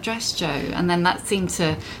you get that dress, Jo? And then that seemed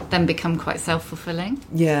to then become quite self-fulfilling.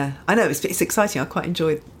 Yeah, I know, it's exciting. I quite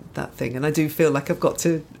enjoyed that thing, and I do feel like I've got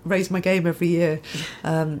to raise my game every year.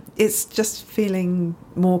 It's just feeling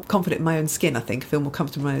more confident in my own skin. I think I feel more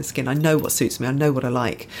comfortable in my own skin. I know what suits me, I know what I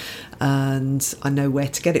like, and I know where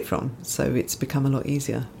to get it from, so it's become a lot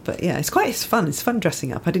easier. But yeah, it's fun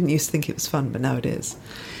dressing up. I didn't used to think it was fun, but now it is.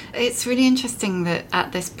 It's really interesting that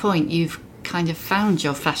at this point you've kind of found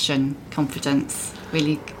your fashion confidence,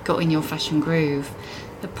 really got in your fashion groove.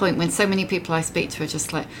 The point when so many people I speak to are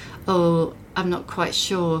just like, oh, I'm not quite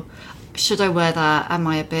sure, should I wear that, am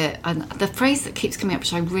I a bit, and the phrase that keeps coming up,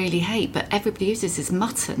 which I really hate, but everybody uses, is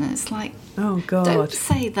mutton, and it's like, oh God, don't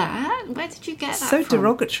say that. Where did you get that so from?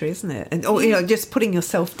 Derogatory, isn't it? And just putting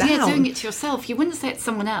yourself down. Yeah, doing it to yourself. You wouldn't say it to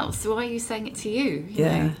someone else, so why are you saying it to you? You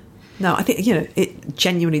know? No, I think it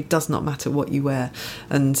genuinely does not matter what you wear,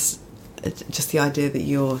 and just the idea that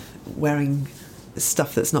you're wearing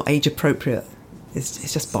stuff that's not age appropriate,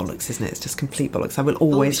 it's just bollocks, isn't it? It's just complete bollocks. I will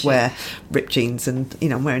always wear ripped jeans, and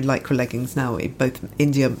I'm wearing lycra leggings now. Both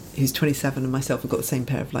India, who's 27, and myself have got the same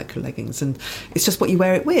pair of lycra leggings, and it's just what you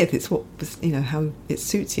wear it with. It's what how it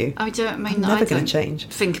suits you. I don't never going to change.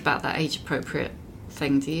 Think about that age appropriate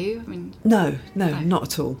thing, do you? I mean, no, not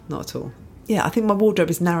at all. Yeah, I think my wardrobe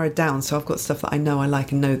is narrowed down, so I've got stuff that I know I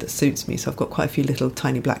like and know that suits me. So I've got quite a few little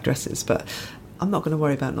tiny black dresses, but I'm not going to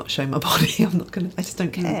worry about not showing my body. I just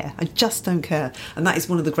don't care. I just don't care. And that is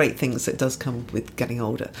one of the great things that does come with getting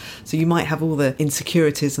older. So you might have all the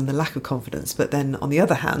insecurities and the lack of confidence, but then on the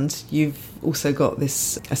other hand, you've also got a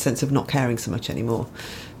sense of not caring so much anymore.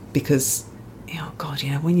 Because, oh God,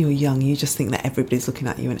 when you're young, you just think that everybody's looking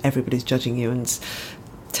at you and everybody's judging you and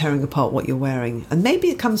tearing apart what you're wearing. And maybe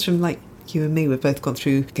it comes from, like, you and me, we've both gone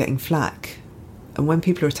through getting flack. And when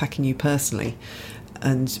people are attacking you personally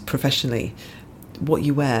and professionally, what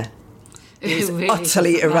you wear is really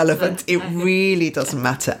utterly irrelevant. It really doesn't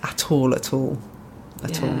matter at all.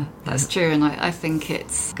 That's true. And I think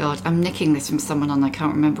it's, God, I'm nicking this from someone and I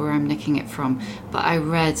can't remember where I'm nicking it from, but I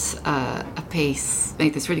read a piece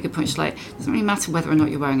made this really good point. It's like, it doesn't really matter whether or not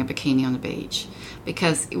you're wearing a bikini on the beach,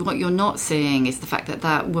 because what you're not seeing is the fact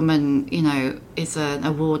that woman, is an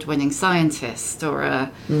award-winning scientist or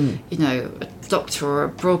a doctor or a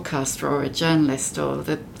broadcaster or a journalist, or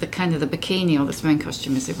the kind of the bikini or the swimming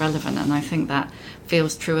costume is irrelevant, and I think that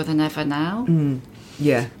feels truer than ever now.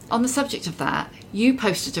 Yeah. On the subject of that, you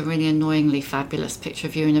posted a really annoyingly fabulous picture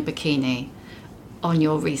of you in a bikini on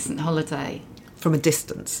your recent holiday. From a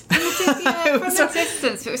distance. Yeah, from a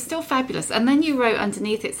distance. It was still fabulous. And then you wrote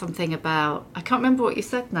underneath it something about, I can't remember what you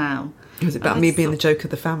said now. It was about me being the joke of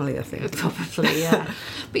the family, I think. Probably, yeah.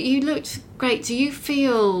 But you looked great. Do you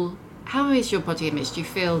feel, how is your body image? Do you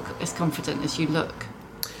feel as confident as you look?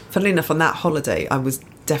 Funnily enough, on that holiday, I was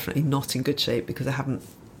definitely not in good shape because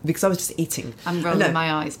I was just eating. I'm rolling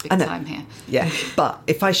my eyes big time here. Yeah, but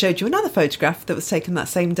if I showed you another photograph that was taken that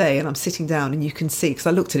same day and I'm sitting down and you can see, because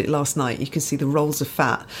I looked at it last night, you can see the rolls of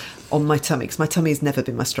fat on my tummy, because my tummy has never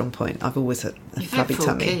been my strong point. I've always had a flabby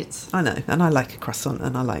tummy. Kids. I know, and I like a croissant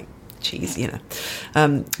and I like cheese, you know.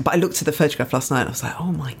 But I looked at the photograph last night and I was like,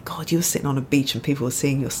 oh my God, you were sitting on a beach and people were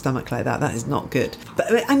seeing your stomach like that. That is not good.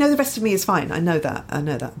 But I know the rest of me is fine. I know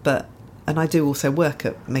that. But and I do also work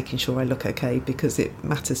at making sure I look okay, because it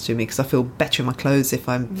matters to me, because I feel better in my clothes if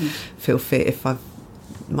I feel fit. If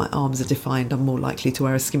my arms are defined, I'm more likely to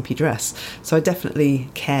wear a skimpy dress. So I definitely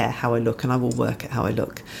care how I look, and I will work at how I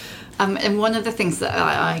look. And one of the things that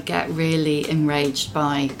I get really enraged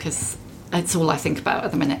by, because it's all I think about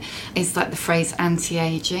at the minute, is like the phrase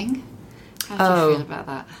anti-aging. How do you feel about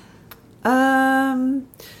that?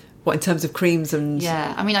 What, in terms of creams and...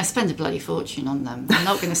 Yeah, I mean, I spend a bloody fortune on them. I'm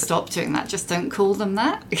not going to stop doing that. Just don't call them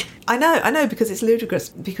that. I know, because it's ludicrous,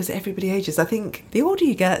 because everybody ages. I think the older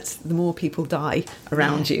you get, the more people die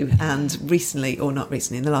around you. And recently, or not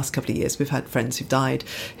recently, in the last couple of years, we've had friends who've died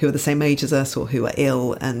who are the same age as us or who are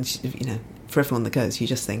ill. And, you know, for everyone that goes, you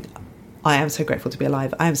just think, I am so grateful to be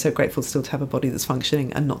alive. I am so grateful still to have a body that's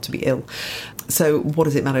functioning and not to be ill. So what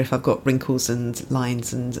does it matter if I've got wrinkles and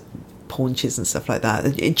lines and paunches and stuff like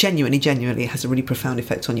that? It genuinely has a really profound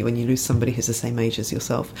effect on you when you lose somebody who's the same age as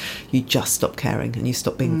yourself. You just stop caring and you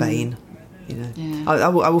stop being vain. You know, yeah. I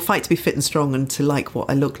will fight to be fit and strong and to like what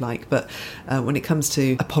I look like, but when it comes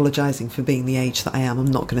to apologising for being the age that I am,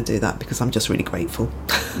 I'm not going to do that, because I'm just really grateful.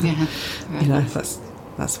 Yeah, you know,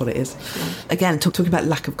 that's what it is. Yeah. Again, talking about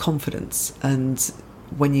lack of confidence, and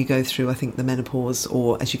when you go through, I think, the menopause,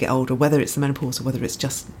 or as you get older, whether it's the menopause or whether it's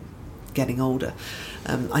just getting older,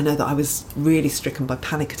 I know that I was really stricken by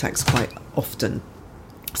panic attacks quite often.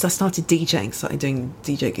 So I started doing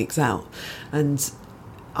DJ gigs out, and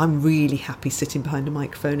I'm really happy sitting behind a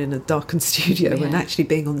microphone in a darkened studio and actually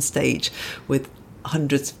being on stage with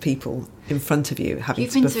hundreds of people in front of you having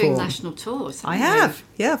to perform. You've been doing national tours, haven't you? I have.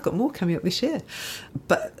 Yeah, I've got more coming up this year.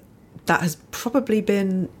 But that has probably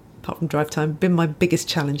been, apart from drive time, been my biggest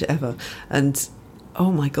challenge ever. And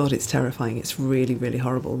oh my God, it's terrifying. It's really, really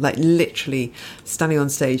horrible. Like literally standing on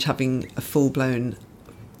stage having a full-blown,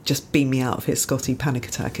 just beam me out of here, Scotty panic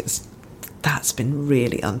attack. That's been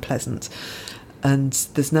really unpleasant. And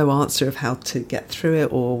there's no answer of how to get through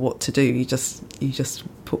it or what to do. You just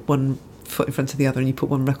put one foot in front of the other and you put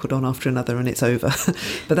one record on after another and it's over.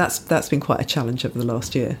 But that's been quite a challenge over the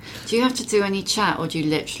last year. Do you have to do any chat, or do you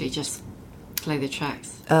literally just play the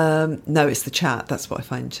tracks? No, it's the chat. That's what I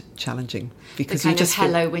find challenging, because the kind you just of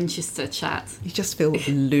Hello Winchester chat. You just feel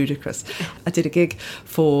ludicrous. I did a gig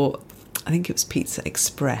for, I think it was Pizza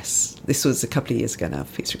Express. This was a couple of years ago now,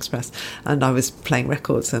 Pizza Express. And I was playing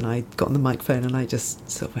records and I got on the microphone and I just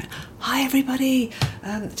sort of went, hi everybody,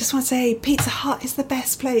 just want to say Pizza Hut is the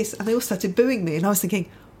best place. And they all started booing me and I was thinking,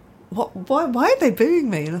 why are they booing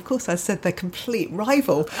me? And of course I said they're complete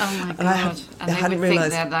rival. Oh my God. And they hadn't would think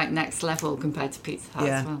realised. they're like next level compared to Pizza Hut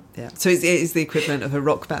as well. Yeah. So it is the equivalent of a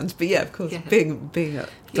rock band. But yeah, of course, being at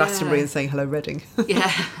Glastonbury and saying hello Reading.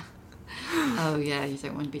 Yeah. Oh yeah, you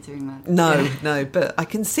don't want to be doing that. No, but I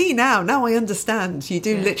can see now I understand. You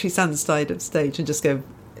do literally stand on the side of stage and just go,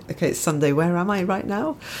 okay, it's Sunday, where am I right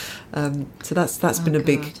now? So that's been a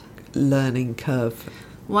big learning curve.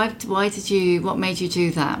 What made you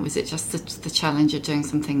do that? Was it just the challenge of doing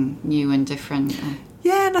something new and different?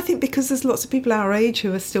 Yeah, and I think because there's lots of people our age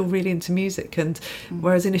who are still really into music, and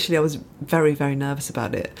whereas initially I was very, very nervous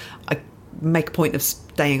about it, I make a point of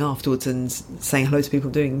staying afterwards and saying hello to people,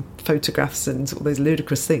 doing photographs and all those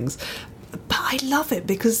ludicrous things. But I love it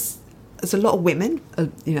because there's a lot of women,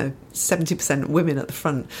 70% women at the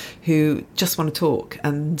front who just want to talk,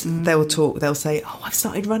 and they'll say, oh, I've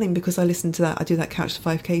started running because I listen to that, I do that Couch to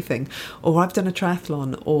 5K thing, or I've done a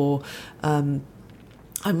triathlon, or I'm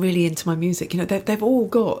really into my music. They've all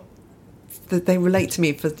got, they relate to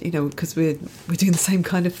me because we're doing the same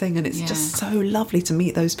kind of thing, and it's just so lovely to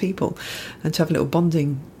meet those people and to have a little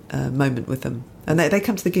bonding moment with them. And they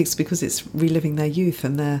come to the gigs because it's reliving their youth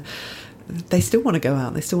and they still want to go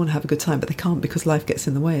out, they still want to have a good time, but they can't because life gets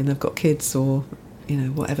in the way and they've got kids or,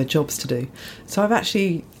 whatever jobs to do. So I've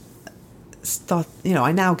actually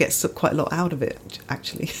I now get quite a lot out of it,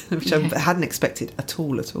 actually, which I hadn't expected at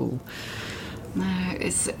all. No,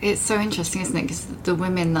 it's so interesting, isn't it? Because the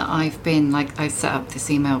women that I've been, like, I set up this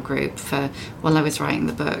email group while I was writing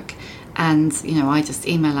the book, and I just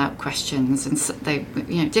email out questions, and so they,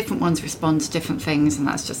 different ones respond to different things, and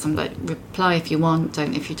that's just some, like, reply if you want,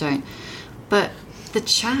 don't if you don't. But the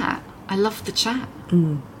chat, I love the chat.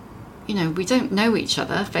 We don't know each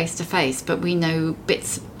other face to face, but we know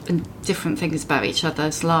bits and different things about each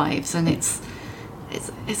other's lives, and it's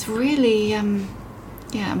really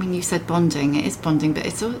you said bonding. It is bonding, but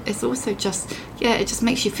it's also just it just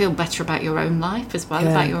makes you feel better about your own life as well,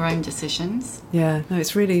 about your own decisions.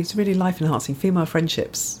 It's really life enhancing. Female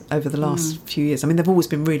friendships over the last few years, I mean, they've always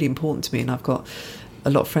been really important to me, and I've got a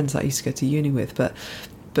lot of friends that I used to go to uni with, but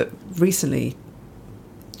recently,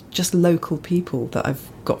 just local people that I've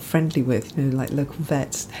got friendly with, like local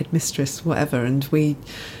vets, headmistress, whatever, and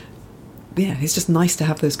it's just nice to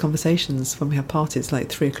have those conversations when we have parties, like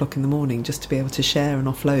 3:00 in the morning, just to be able to share and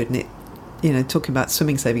offload. And it, talking about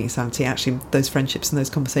swimming saving your sanity, actually those friendships and those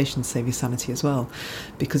conversations save your sanity as well,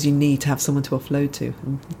 because you need to have someone to offload to.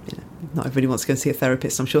 And, not everybody wants to go and see a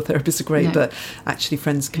therapist. I'm sure therapists are great, but actually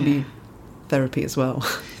friends can be therapy as well.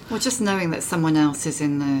 Well, just knowing that someone else is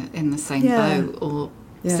in the same boat or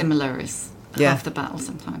similar is half the battle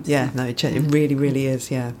sometimes. It really, really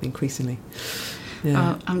is. Increasingly.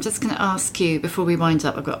 I'm just going to ask you, before we wind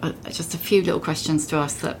up, I've got just a few little questions to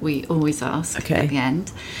ask that we always ask at the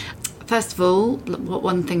end. First of all, what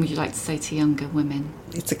one thing would you like to say to younger women?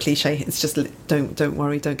 It's a cliche. It's just don't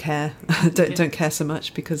worry, don't care. don't care so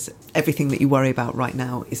much, because everything that you worry about right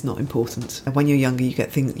now is not important. And when you're younger, you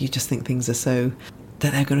just think things are so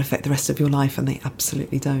that they're going to affect the rest of your life, and they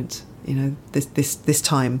absolutely don't. This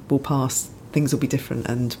time will pass. Things will be different,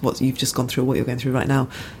 and what you've just gone through, what you're going through right now,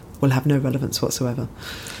 will have no relevance whatsoever.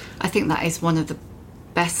 I think that is one of the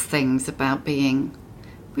best things about being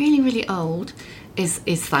really, really old is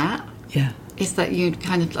that. Yeah. Is that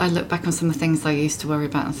I look back on some of the things I used to worry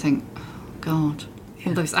about and think, oh, God,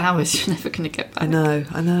 all those hours you're never going to get back. I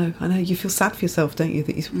know. You feel sad for yourself, don't you,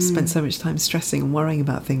 that you spent so much time stressing and worrying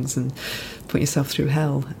about things and putting yourself through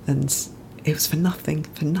hell, and it was for nothing,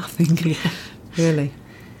 really.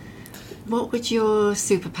 What would your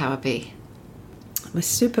superpower be? My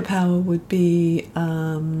superpower would be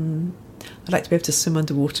I'd like to be able to swim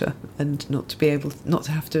underwater and not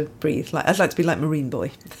to have to breathe. I'd like to be like Marine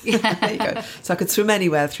Boy. There you go. So I could swim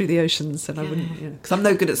anywhere through the oceans, and I wouldn't, because I'm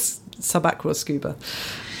no good at sub-aqua scuba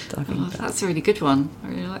diving. That's a really good one. I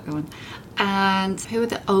really like that one. And who are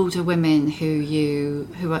the older women who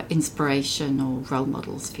are inspiration or role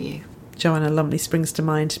models for you? Joanna Lumley springs to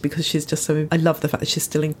mind, because she's just so... I love the fact that she's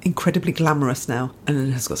still incredibly glamorous now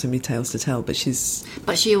and has got so many tales to tell, but she's...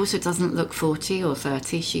 But she also doesn't look 40 or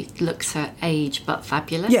 30. She looks her age, but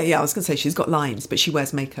fabulous. Yeah, I was going to say she's got lines, but she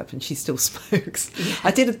wears makeup and she still smokes. Yeah.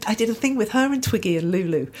 I did a thing with her and Twiggy and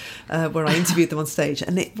Lulu where I interviewed them on stage,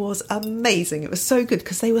 and it was amazing. It was so good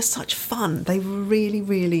because they were such fun. They were really,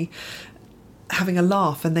 really... having a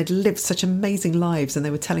laugh, and they'd lived such amazing lives, and they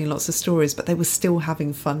were telling lots of stories, but they were still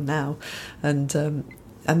having fun now, and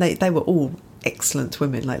they were all excellent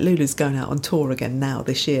women. Like Lulu's going out on tour again now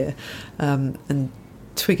this year, and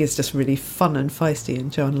Twig is just really fun and feisty, and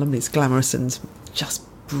Joanna Lumley's glamorous and just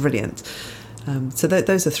brilliant. So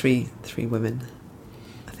those are three women,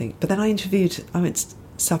 I think. But then I went to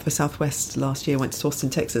South by Southwest last year, went to Austin,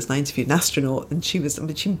 Texas, and I interviewed an astronaut, and she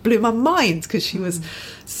blew my mind because she was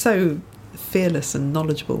so fearless and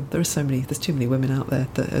knowledgeable. There's too many women out there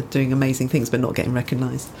that are doing amazing things but not getting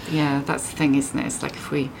recognised. Yeah, that's the thing, isn't it? It's like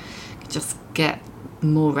if we could just get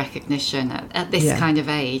more recognition at this kind of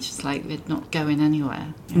age, it's like we're not going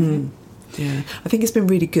anywhere. Yeah, I think it's been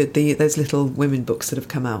really good, those little women books that have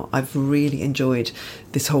come out. I've really enjoyed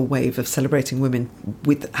this whole wave of celebrating women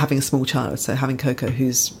with having a small child. So having Coco,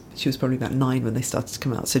 she was probably about 9 when they started to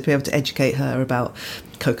come out. So to be able to educate her about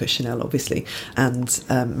Coco Chanel, obviously, and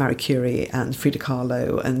Marie Curie and Frida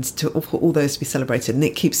Kahlo, and to all those to be celebrated, and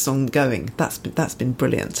it keeps on going. That's been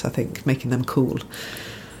brilliant, I think, making them cool.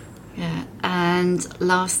 Yeah, and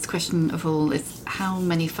last question of all is, how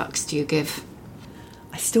many fucks do you give?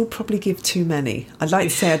 I still probably give too many. I'd like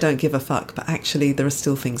to say I don't give a fuck, but actually there are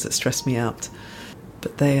still things that stress me out.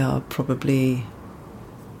 But they're probably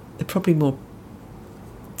more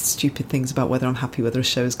stupid things about whether I'm happy whether a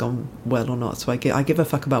show has gone well or not. So I give a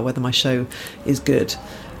fuck about whether my show is good.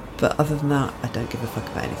 But other than that, I don't give a fuck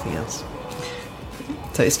about anything else.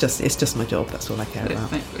 So it's just my job. That's all I care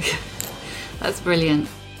about. That's brilliant.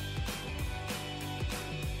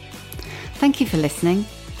 Thank you for listening.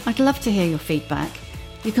 I'd love to hear your feedback.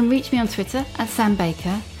 You can reach me on Twitter at Sam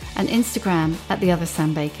Baker and Instagram at The Other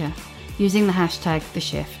Sam Baker using the hashtag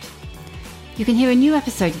 #TheShift. You can hear a new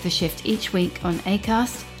episode of The Shift each week on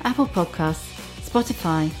Acast, Apple Podcasts,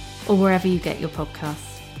 Spotify, or wherever you get your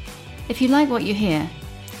podcasts. If you like what you hear,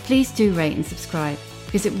 please do rate and subscribe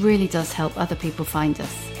because it really does help other people find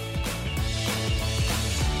us.